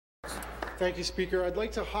Thank you, Speaker. I'd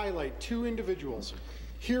like to highlight two individuals,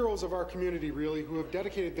 heroes of our community, really, who have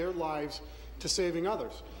dedicated their lives to saving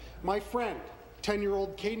others. My friend,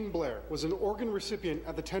 10-year-old Caden Blair, was an organ recipient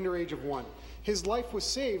at the tender age of 1. His life was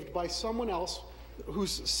saved by someone else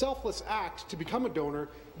whose selfless act to become a donor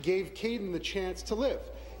gave Caden the chance to live.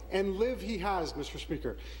 And live he has, Mr.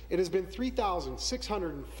 Speaker. It has been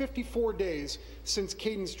 3,654 days since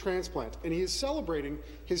Caden's transplant, and he is celebrating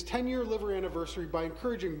his 10-year liver anniversary by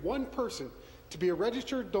encouraging one person to be a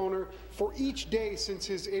registered donor for each day since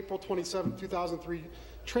his April 27, 2003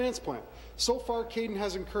 transplant. So far, Caden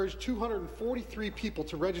has encouraged 243 people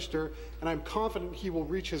to register, and I'm confident he will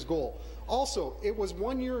reach his goal. Also, it was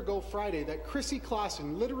 1 year ago Friday that Chrissy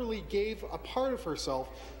Klassen literally gave a part of herself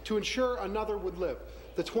to ensure another would live.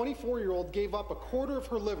 The 24-year-old gave up a quarter of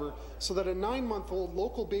her liver so that a 9-month-old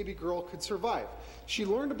local baby girl could survive. She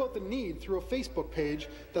learned about the need through a Facebook page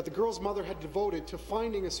that the girl's mother had devoted to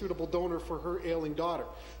finding a suitable donor for her ailing daughter.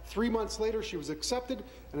 3 months later, she was accepted,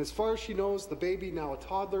 and as far as she knows, the baby, now a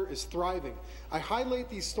toddler, is thriving. I highlight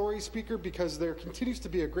these stories, Speaker, because there continues to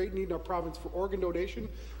be a great need in our province for organ donation.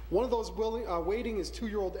 One of those waiting is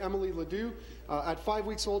 2-year-old Emily Ledoux. At 5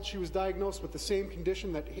 weeks old, she was diagnosed with the same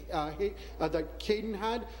condition that Caden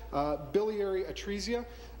had, biliary atresia.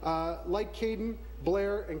 Like Caden,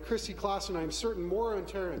 Blair, and Chrissy Klassen, I am certain more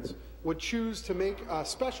Ontarians would choose to make a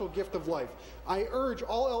special gift of life. I urge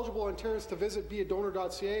all eligible Ontarians to visit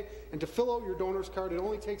beadonor.ca and to fill out your donor's card. It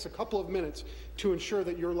only takes a couple of minutes to ensure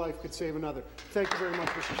that your life could save another. Thank you very much,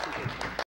 Mr. Speaker.